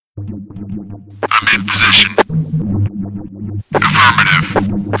Position. Affirmative.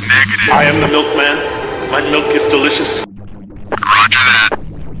 Negative. I am the milkman. My milk is delicious. Roger that.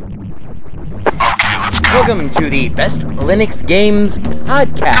 Okay, let's go. Welcome to the Best Linux Games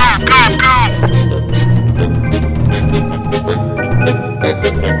Podcast.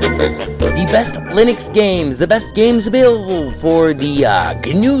 The best Linux games, the best games available for the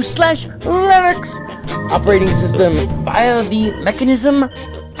GNU/Linux operating system via the mechanism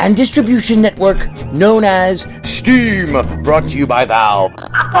and distribution network known as Steam, brought to you by Valve.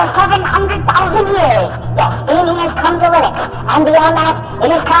 After 700,000 years, yes, gaming has come to Linux, and beyond that, it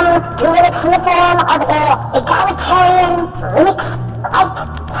has come to Linux in the form of an egalitarian Linux-like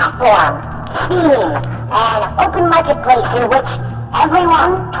platform, Steam, an open marketplace in which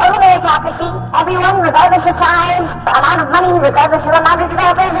everyone, total meritocracy, everyone, regardless of size, amount of money, regardless of amount of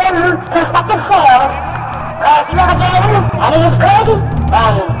developers, and prospective sales, if you have a game, and it is good,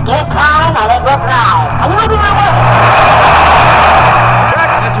 then give it time, and it will thrive, and you will be rewarded.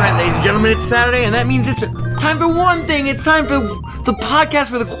 That's right, ladies and gentlemen, it's Saturday, and that means it's time for one thing. It's time for the podcast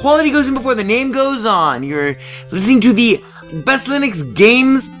where the quality goes in before the name goes on. You're listening to the Best Linux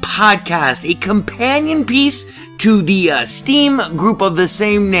Games Podcast, a companion piece to the Steam group of the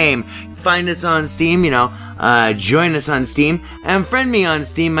same name. Find us on Steam, join us on Steam, and friend me on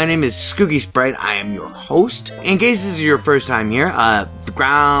Steam. My name is Skooky Sprite. I am your host. In case this is your first time here, the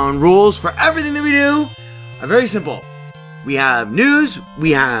ground rules for everything that we do are very simple. We have news, we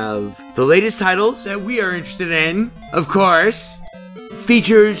have the latest titles that we are interested in, of course,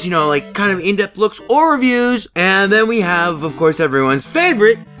 features, kind of in-depth looks or reviews, and then we have, of course, everyone's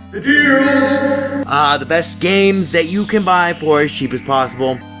favorite, the deals! The best games that you can buy for as cheap as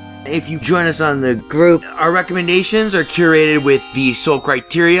possible. If you join us on the group, our recommendations are curated with the sole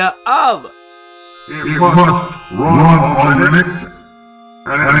criteria of it must run on Linux,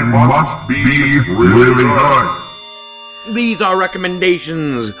 and it must be really good. These are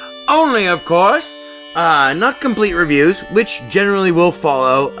recommendations only, of course, not complete reviews, which generally will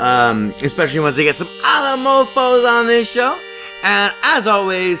follow, especially once they get some other mofos on this show. And as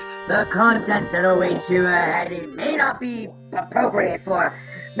always, the content that awaits you ahead, it may not be appropriate for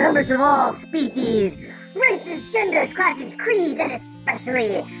members of all species, races, genders, classes, creeds, and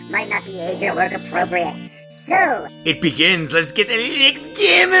especially might not be age or work appropriate. So, it begins. Let's get the Linux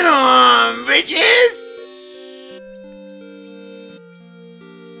gaming on, bitches!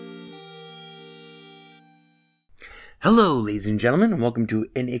 Hello, ladies and gentlemen, and welcome to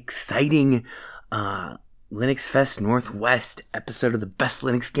an exciting Linux Fest Northwest episode of the Best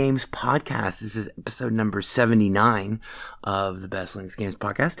Linux Games Podcast. This is episode number 79 of the Best Linux Games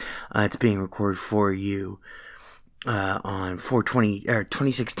Podcast. It's being recorded for you on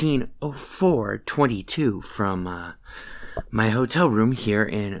 2016-04-22 from my hotel room here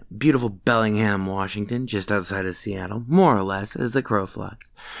in beautiful Bellingham, Washington, just outside of Seattle, more or less, as the crow flies.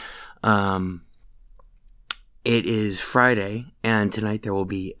 It is Friday, and tonight there will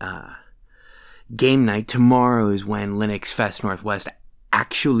be game night. Tomorrow is when Linux Fest Northwest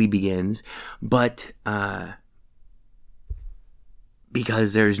actually begins, but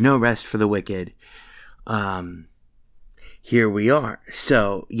because there's no rest for the wicked, here we are.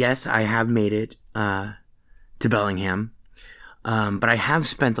 So, yes, I have made it to Bellingham, but I have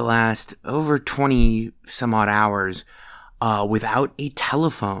spent the last over 20 some odd hours without a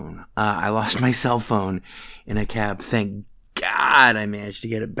telephone. I lost my cell phone in a cab. Thank God I managed to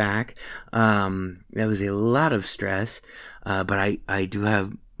get it back. That was a lot of stress, but I do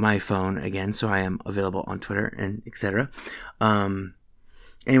have my phone again, so I am available on Twitter and etc.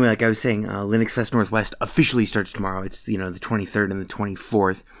 Anyway, like I was saying, Linux Fest Northwest officially starts tomorrow. It's, the 23rd and the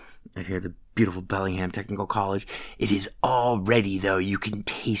 24th at here, the beautiful Bellingham Technical College. It is all ready, though. You can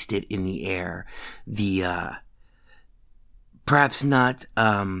taste it in the air. The, perhaps not,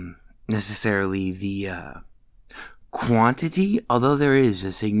 necessarily the, quantity, although there is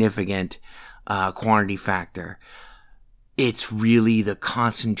a significant quantity factor. It's really the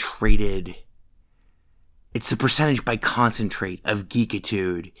concentrated, it's the percentage by concentrate of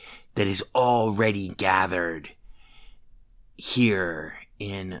geekitude that is already gathered here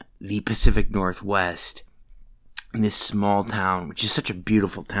in the Pacific Northwest, in this small town, which is such a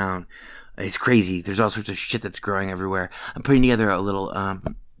beautiful town. It's crazy. There's all sorts of shit that's growing everywhere. I'm putting together a little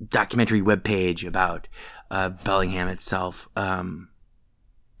documentary webpage about Bellingham itself. It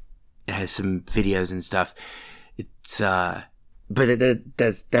has some videos and stuff. It's but that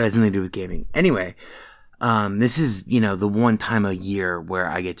has nothing to do with gaming. Anyway, this is, the one time a year where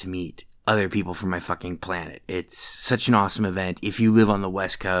I get to meet other people from my fucking planet. It's such an awesome event. If you live on the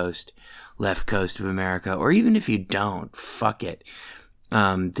West Coast, left coast of America, or even if you don't, fuck it.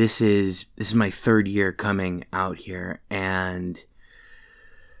 This is my third year coming out here, and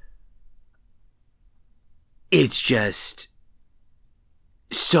it's just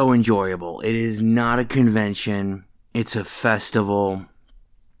so enjoyable. It is not a convention. It's a festival.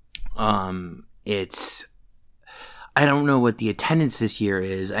 I don't know what the attendance this year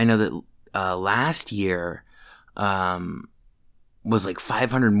is. I know that last year was like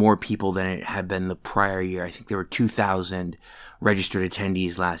 500 more people than it had been the prior year. I think there were 2,000 registered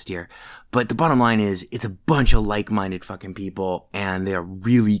attendees last year. But the bottom line is, it's a bunch of like-minded fucking people, and they're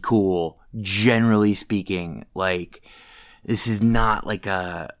really cool, generally speaking. Like, this is not like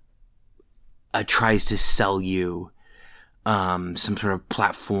a tries to sell you some sort of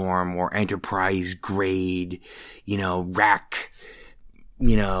platform or enterprise grade, rack,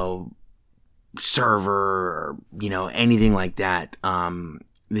 server, or, anything like that.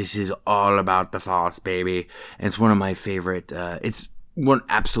 This is all about the False, baby. And it's one of my favorite,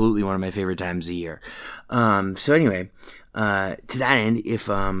 absolutely one of my favorite times of year. So anyway, to that end, if,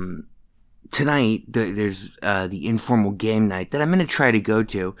 tonight there's, the informal game night that I'm going to try to go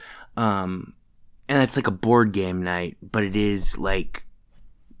to, and it's like a board game night, but it is like,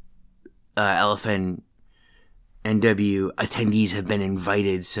 LFNW attendees have been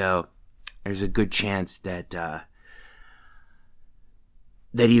invited, so there's a good chance that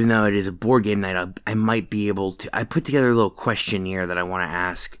even though it is a board game night, I might be able to. I put together a little questionnaire that I want to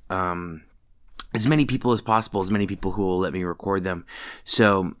ask as many people as possible, as many people who will let me record them.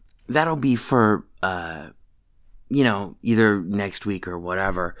 So that'll be for either next week or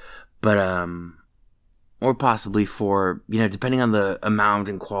whatever, but or possibly for, depending on the amount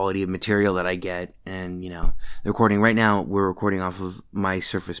and quality of material that I get. And, the recording right now, we're recording off of my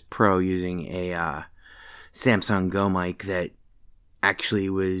Surface Pro using a Samsung Go mic that actually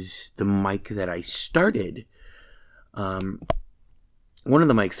was the mic that I started. One of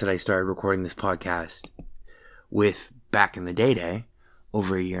the mics that I started recording this podcast with back in the day,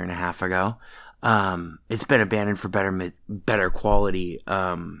 over a year and a half ago. It's been abandoned for better quality,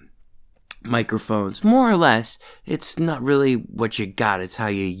 microphones, more or less. It's not really what you got, it's how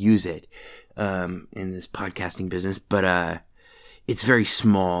you use it in this podcasting business. But it's very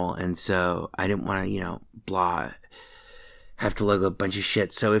small, and so I didn't want to have to lug a bunch of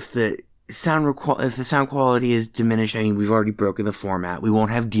shit. So if the sound quality is diminished, we've already broken the format. We won't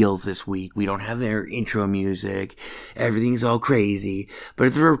have deals this week. We don't have their intro music. Everything's all crazy. But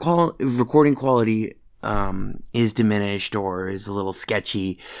if the recording quality is diminished or is a little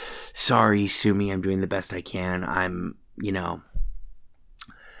sketchy, sorry, sue me. I'm doing the best I can. I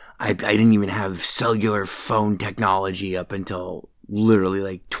didn't even have cellular phone technology up until literally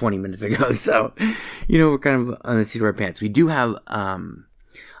like 20 minutes ago. So, we're kind of on the seat of our pants. We do have,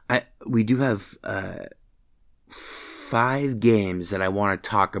 5 games that I want to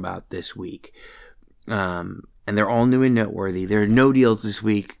talk about this week. And they're all new and noteworthy. There are no deals this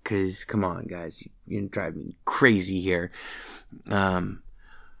week because, come on, guys, you drive me crazy here.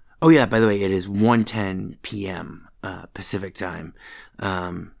 Oh yeah, by the way, it is 1:10 p.m. Pacific time,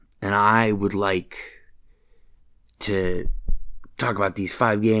 and I would like to talk about these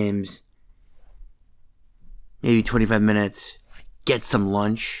 5 games, maybe 25 minutes, get some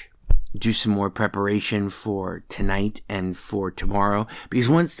lunch, do some more preparation for tonight and for tomorrow, because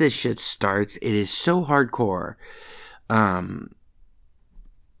once this shit starts, it is so hardcore.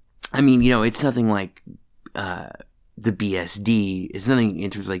 It's nothing like the BSD. It's nothing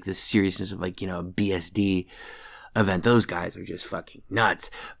in terms of like the seriousness of like, a BSD event. Those guys are just fucking nuts.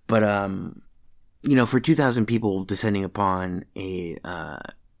 But for 2,000 people descending upon a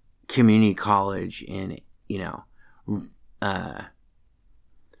community college in, not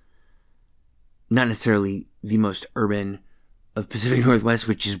necessarily the most urban of Pacific Northwest,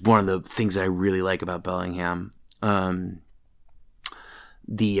 which is one of the things that I really like about Bellingham.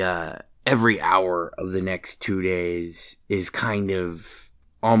 Every hour of the next 2 days is kind of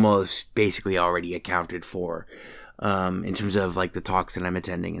almost basically already accounted for, in terms of like the talks that I'm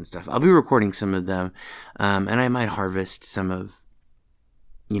attending and stuff. I'll be recording some of them, and I might harvest some of,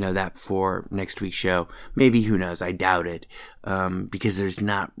 that for next week's show. Maybe, who knows? I doubt it, because there's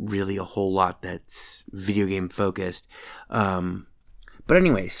not really a whole lot that's video game focused. But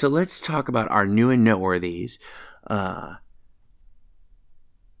anyway, so let's talk about our new and noteworthies.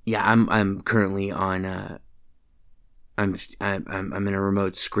 I'm currently on, I'm in a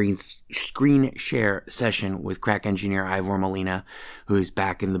remote screen share session with crack engineer Ivor Molina, who's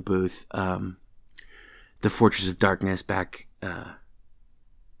back in the booth. The Fortress of Darkness back,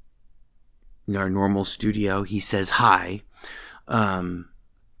 in our normal studio. He says hi. But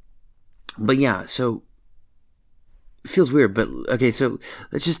yeah, so feels weird, but okay, so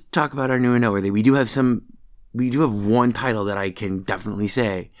let's just talk about our new and noteworthy. We do have one title that I can definitely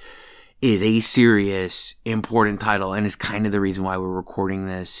say is a serious, important title, and is kind of the reason why we're recording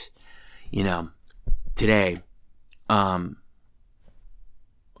this, today, on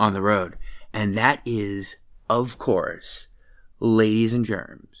the road. And that is, of course, ladies and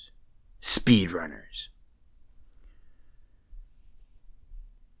germs, speedrunners.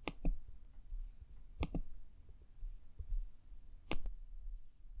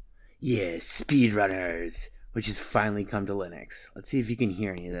 Yeah, speedrunners, which has finally come to Linux. Let's see if you can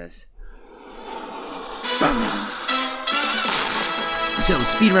hear any of this. So,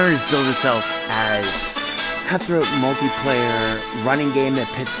 speedrunners builds itself as cutthroat multiplayer running game that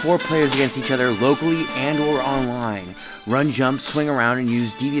pits 4 players against each other locally and or online. Run, jump, swing around, and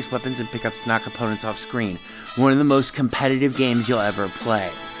use devious weapons and pick up knock opponents off screen. One of the most competitive games you'll ever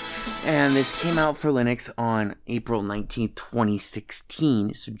play. And this came out for Linux on April 19th,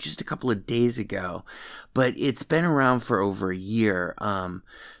 2016, so just a couple of days ago. But it's been around for over a year.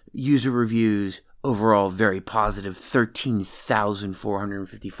 User reviews, overall very positive,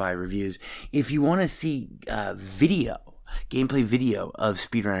 13,455 reviews. If you want to see gameplay video of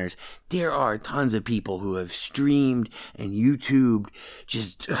speedrunners, there are tons of people who have streamed and YouTubed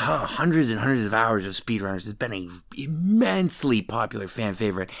just hundreds and hundreds of hours of speedrunners. It's been an immensely popular fan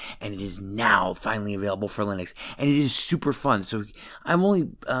favorite, and it is now finally available for Linux, and it is super fun. So I've only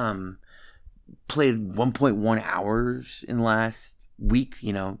played 1.1 hours in the last week,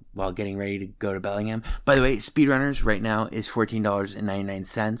 while getting ready to go to Bellingham. By the way, speedrunners right now is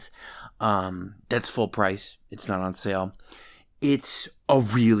 $14.99. That's full price. It's not on sale. It's a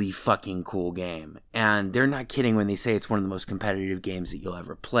really fucking cool game. And they're not kidding when they say it's one of the most competitive games that you'll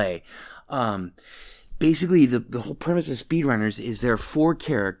ever play. Basically, the whole premise of speedrunners is there are 4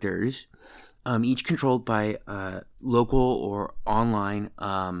 characters, each controlled by local or online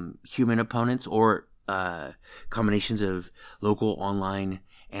human opponents, or combinations of local, online,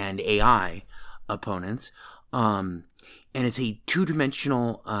 and AI opponents. And it's a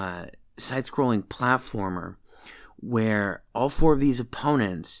 2-dimensional side-scrolling platformer where all 4 of these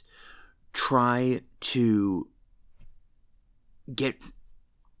opponents try to get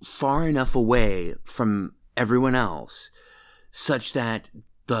far enough away from everyone else such that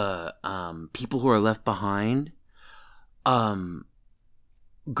the people who are left behind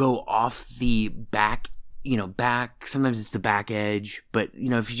go off the back, sometimes it's the back edge, but,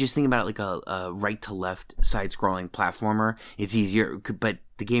 if you just think about it like a right to left side-scrolling platformer, it's easier, but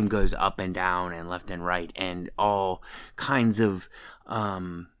the game goes up and down and left and right and all kinds of,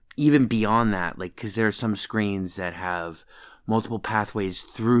 even beyond that, because there are some screens that have multiple pathways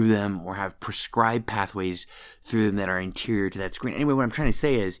through them or have prescribed pathways through them that are interior to that screen. Anyway, what I'm trying to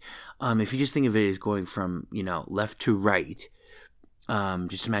say is, if you just think of it as going from, left to right,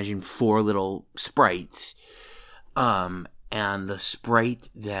 just imagine 4 little sprites, and the sprite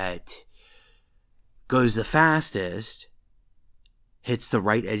that goes the fastest hits the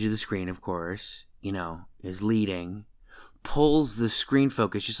right edge of the screen, of course, is leading, pulls the screen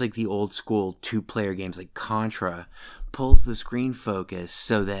focus, just like the old school 2-player games like Contra, pulls the screen focus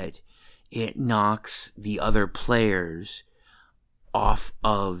so that it knocks the other players off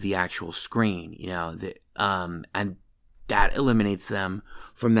of the actual screen, and that eliminates them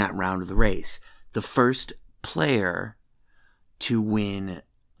from that round of the race. The first player to win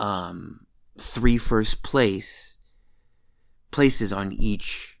 3 first places on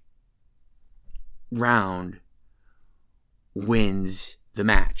each round wins the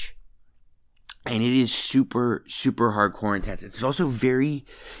match. And it is super, super hardcore intense. It's also it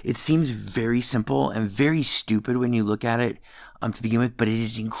seems very simple and very stupid when you look at it to begin with, but it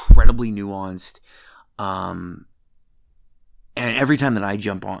is incredibly nuanced. And every time that I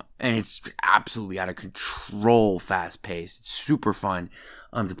jump on, and it's absolutely out of control fast paced. It's super fun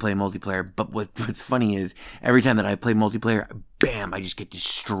to play multiplayer. But what's funny is every time that I play multiplayer, bam, I just get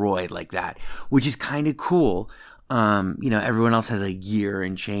destroyed like that, which is kind of cool. Everyone else has a year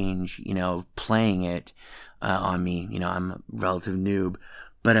and change, of playing it on me. I'm a relative noob.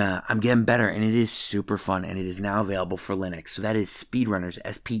 But I'm getting better, and it is super fun, and it is now available for Linux. So that is Speedrunners,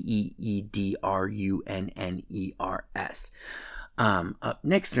 SPEEDRUNNERS. Up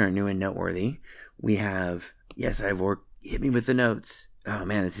next in our new and noteworthy, we have, yes, I've worked, hit me with the notes. Oh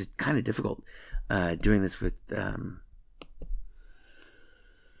man, this is kind of difficult doing this with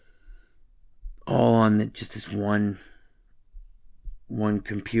all on just this one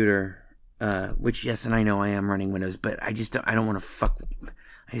computer. Which, yes, and I know I am running Windows, but I don't want to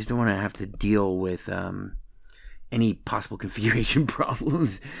I just don't want to have to deal with any possible configuration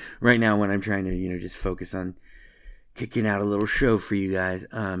problems right now when I'm trying to, just focus on kicking out a little show for you guys.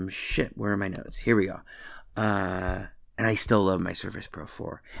 Shit, where are my notes? Here we go. And I still love my Surface Pro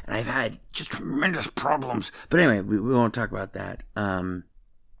 4. And I've had just tremendous problems. But anyway, we won't talk about that.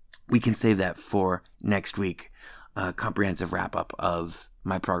 We can save that for next week. Comprehensive wrap-up of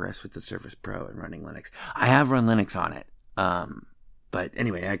my progress with the Surface Pro and running Linux. I have run Linux on it. But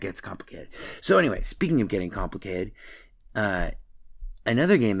anyway, that gets complicated. So anyway, speaking of getting complicated,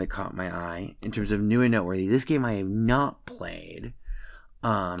 another game that caught my eye in terms of new and noteworthy, this game I have not played.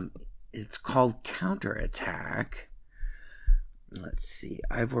 It's called Counterattack. Let's see.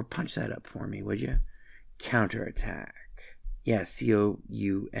 Ivor, punch that up for me, would you? Counterattack. Yeah,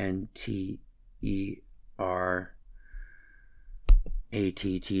 COUNTERATTA.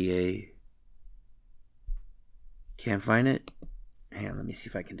 Can't find it? Hang on, let me see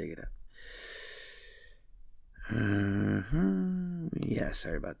if I can dig it up. Yeah,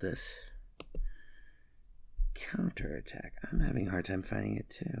 sorry about this. Counterattack. I'm having a hard time finding it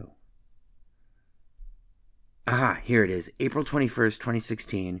too. Aha, here it is. April 21st,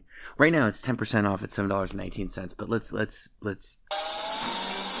 2016. Right now it's 10% off at $7.19, but let's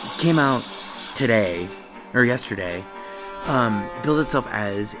came out today or yesterday. Builds itself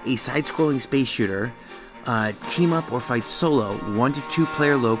as a side-scrolling space shooter. Team up or fight solo, 1 to 2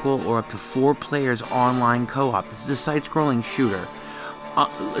 player local or up to 4 players online co-op. This is a side-scrolling shooter,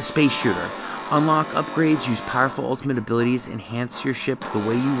 a space shooter. Unlock upgrades, use powerful ultimate abilities, enhance your ship the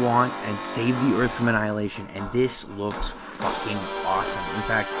way you want, and save the Earth from annihilation. And this looks fucking awesome. In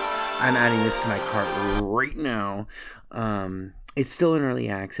fact, I'm adding this to my cart right now. It's still in early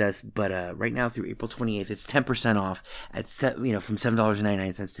access, but right now through April 28th, it's 10% off at from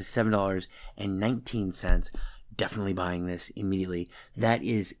 $7.99 to $7.19. Definitely buying immediately. Immediately. That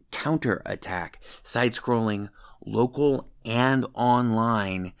is Counterattack, side-scrolling, local and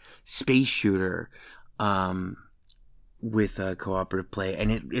online space shooter with cooperative play,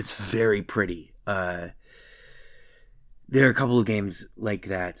 and it's very pretty. There are a couple of games like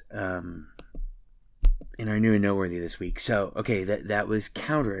that in our new and noteworthy this week. So, okay, that was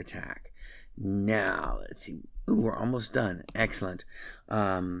Counterattack. Now, let's see. Ooh, we're almost done. Excellent.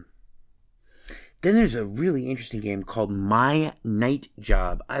 Then there's a really interesting game called My Night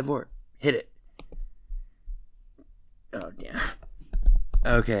Job. Ivor, hit it. Oh, damn.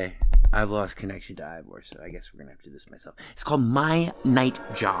 Okay, I've lost connection to Ivor, so I guess we're going to have to do this myself. It's called My Night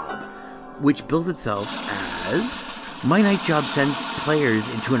Job, which bills itself as... My Night Job sends players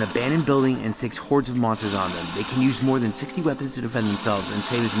into an abandoned building and sticks hordes of monsters on them. They can use more than 60 weapons to defend themselves and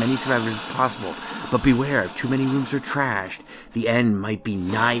save as many survivors as possible. But beware, if too many rooms are trashed, the end might be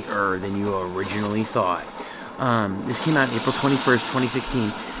nigher than you originally thought. This came out April 21st,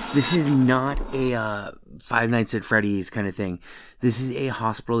 2016. This is not a Five Nights at Freddy's kind of thing. This is a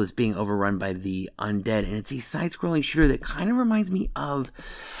hospital that's being overrun by the undead, and it's a side-scrolling shooter that kind of reminds me of...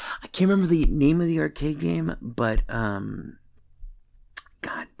 I can't remember the name of the arcade game, but, God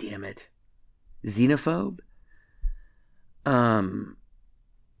damn it. Xenophobe?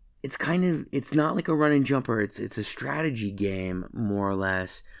 It's not like a run and jumper, it's a strategy game, more or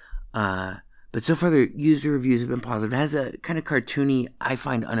less. But so far the user reviews have been positive. It has a kind of cartoony, I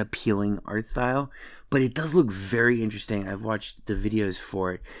find unappealing art style, but it does look very interesting. I've watched the videos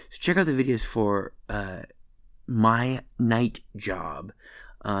for it. So check out the videos for, My Night Job.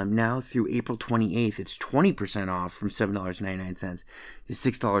 Now through April 28th, it's 20% off from $7.99 to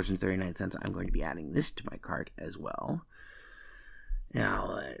 $6.39. I'm going to be adding this to my cart as well.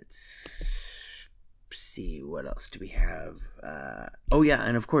 Now let's see, what else do we have? Oh yeah,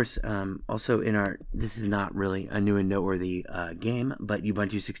 and of course, also in our, this is not really a new and noteworthy game, but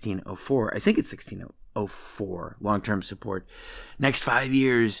Ubuntu 16.04, I think it's 16.04, long-term support. Next 5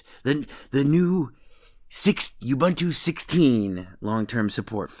 years, the new Ubuntu 16 long-term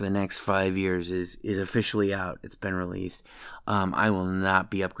support for the next 5 years is officially out. It's been released. I will not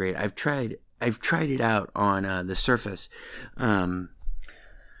be upgraded. I've tried it out on the Surface,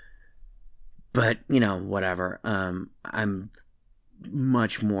 but whatever. I'm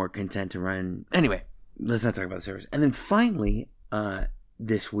much more content to run. Anyway, let's not talk about the Surface. And then finally,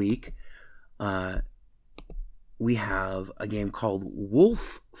 this week, we have a game called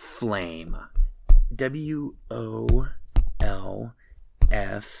Wolf Flame. WOLFLAME.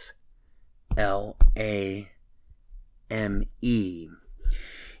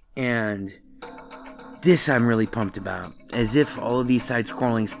 And this I'm really pumped about. As if all of these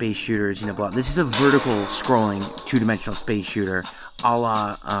side-scrolling space shooters, this is a vertical scrolling two-dimensional space shooter, a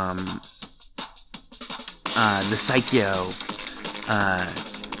la the Psycho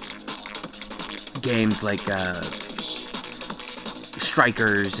games like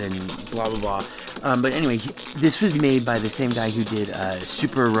Strikers and blah blah blah. But anyway, this was made by the same guy who did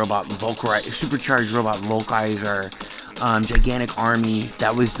Supercharged Robot Volkizer, Gigantic Army.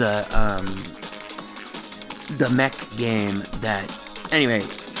 That was the mech game that... Anyway,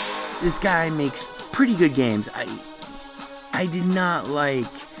 this guy makes pretty good games. I did not like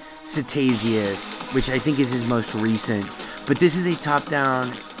Cetasius, which I think is his most recent. But this is a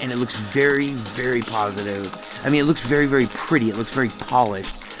top-down, and it looks very, very positive. I mean, it looks very, very pretty. It looks very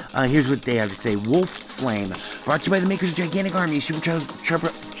polished. Here's what they have to say. Wolf Flame, brought to you by the makers of Gigantic Army,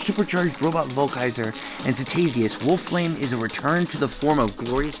 Supercharged Robot Volkizer, and Cetasius. Wolf Flame is a return to the form of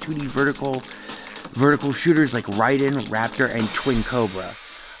glorious 2D vertical shooters like Raiden, Raptor, and Twin Cobra.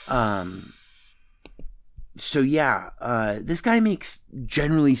 So yeah, this guy makes,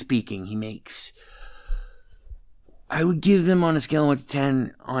 generally speaking, he makes... I would give them on a scale of 1 to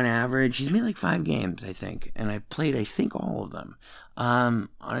 10 on average. He's made like 5 games, I think. And I played, I think, all of them. On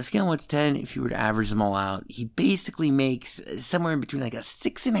a scale of 1 to 10, if you were to average them all out, he basically makes somewhere in between like a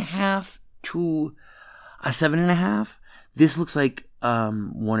 6.5 to a 7.5. This looks like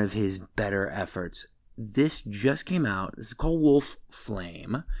one of his better efforts. This just came out. This is called Wolf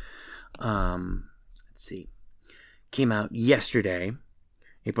Flame. Let's see. Came out yesterday.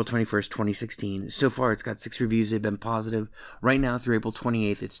 April 21st, 2016. So far, it's got 6 reviews. They've been positive. Right now, through April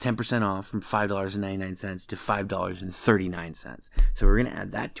 28th, it's 10% off from $5.99 to $5.39. So we're going to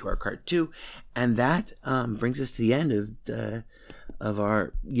add that to our cart, too. And that brings us to the end of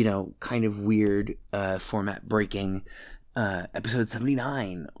our, kind of weird format-breaking episode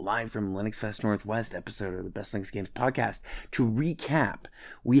 79, live from Linux Fest Northwest episode of the Best Linux Games podcast. To recap,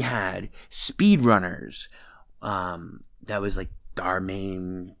 we had Speedrunners. That was like our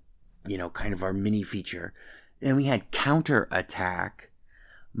main, kind of our mini feature. And we had Counter Attack,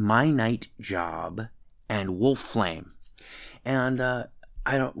 My Night Job, and Wolf Flame. And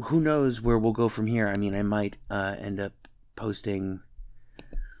who knows where we'll go from here. I mean, I might end up posting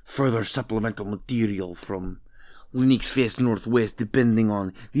further supplemental material from Linux Fest Northwest, depending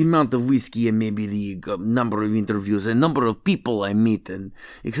on the amount of whiskey and maybe the number of interviews and number of people I meet, and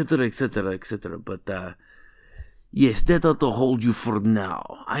etc., etc., etc. But, yes, that ought to hold you for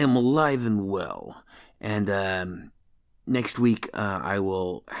now. I am alive and well. And next week, I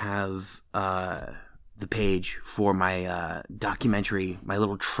will have the page for my documentary, my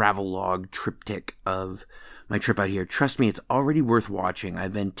little travel log triptych of my trip out here. Trust me, it's already worth watching.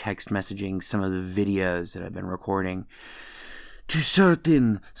 I've been text messaging some of the videos that I've been recording to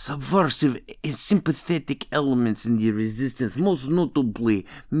certain subversive and sympathetic elements in the resistance, most notably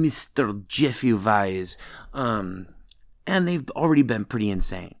Mr. Jeffy Vise. And they've already been pretty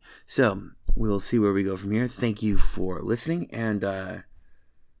insane. So we'll see where we go from here. Thank you for listening. And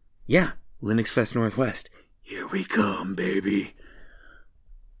yeah, Linux Fest Northwest. Here we come, baby.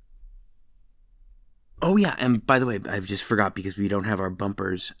 Oh yeah, and by the way, I've just forgot because we don't have our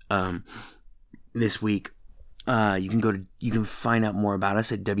bumpers this week. You can find out more about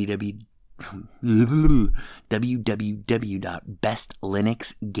us at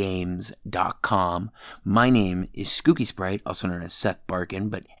www.bestlinuxgames.com. My name is Skooky Sprite, also known as Seth Barkin,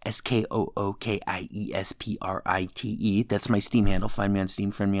 but SKOOKIESPRITE. That's my Steam handle. Find me on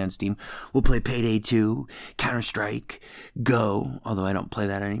Steam, friend me on Steam. We'll play Payday 2, Counter-Strike, Go, although I don't play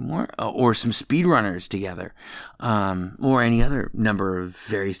that anymore, or some speedrunners together, or any other number of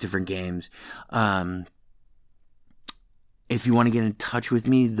various different games. If you want to get in touch with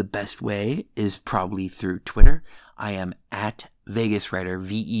me, the best way is probably through Twitter. I am at VegasWriter,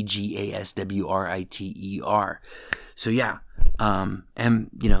 VegasWriter. So yeah, and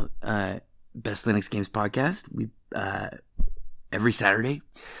Best Linux Games podcast. We every Saturday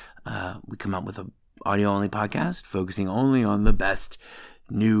we come up with a audio only podcast focusing only on the best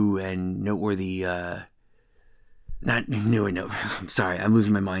new and noteworthy. Not new and no. I'm sorry, I'm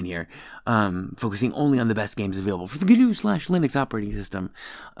losing my mind here. Focusing only on the best games available for the GNU/Linux operating system.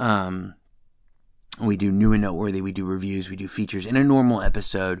 We do new and noteworthy. We do reviews. We do features. In a normal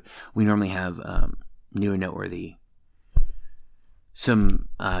episode, we normally have new and noteworthy, some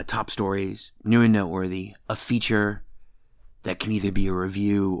top stories, new and noteworthy, a feature that can either be a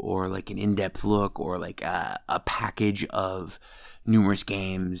review or like an in-depth look or like a package of numerous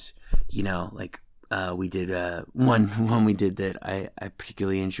games. We did one we did that I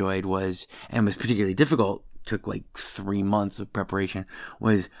particularly enjoyed was particularly difficult, took like 3 months of preparation,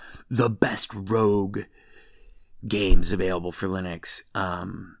 was the best rogue games available for Linux,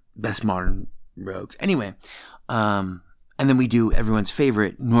 best modern rogues. Anyway, and then we do everyone's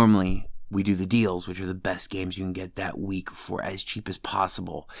favorite, normally we do the deals, which are the best games you can get that week for as cheap as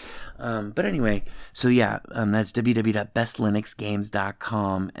possible. But anyway, so yeah, that's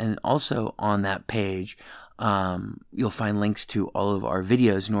www.bestlinuxgames.com. And also on that page, you'll find links to all of our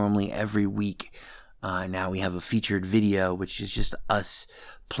videos. Normally every week, now we have a featured video, which is just us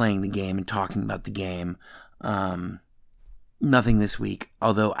playing the game and talking about the game. Nothing this week,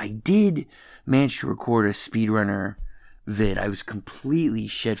 although I did manage to record a speedrunner vid. I was completely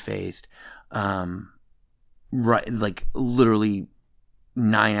shit-faced, right, like literally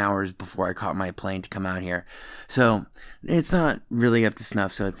 9 hours before I caught my plane to come out here. So it's not really up to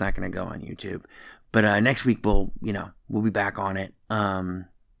snuff, so it's not going to go on YouTube. But next week we'll be back on it. So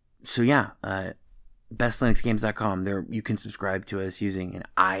yeah, bestlinuxgames.com. There you can subscribe to us using an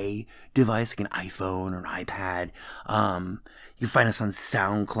iDevice, like an iPhone or an iPad. You can find us on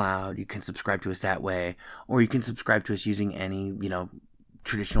SoundCloud. You can subscribe to us that way, or you can subscribe to us using any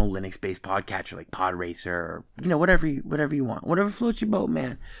traditional Linux-based podcatcher like Podracer, or whatever you want, whatever floats your boat,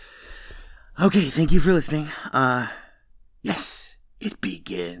 man. Okay, thank you for listening. Yes, it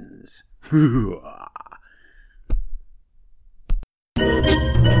begins.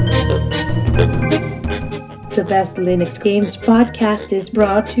 The Best Linux Games podcast is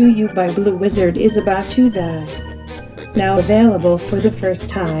brought to you by Blue Wizard is About to Die. Now available for the first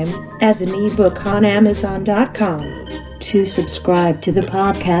time as an ebook on Amazon.com. To subscribe to the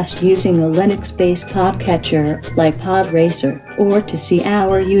podcast using a Linux-based podcatcher like Podracer, or to see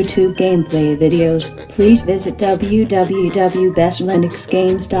our YouTube gameplay videos, please visit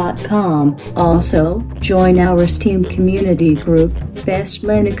www.bestlinuxgames.com. Also, join our Steam community group, Best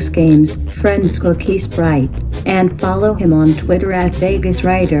Linux Games, Friends Cookie Sprite, and follow him on Twitter at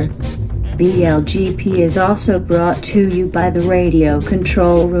VegasWriter. BLGP is also brought to you by the Radio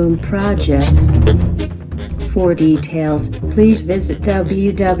Control Room Project. For details, please visit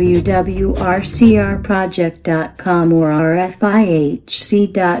www.rcrproject.com or rfihc.com.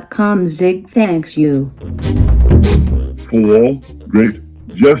 Zig thanks you. For all great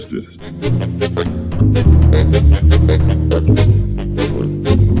justice.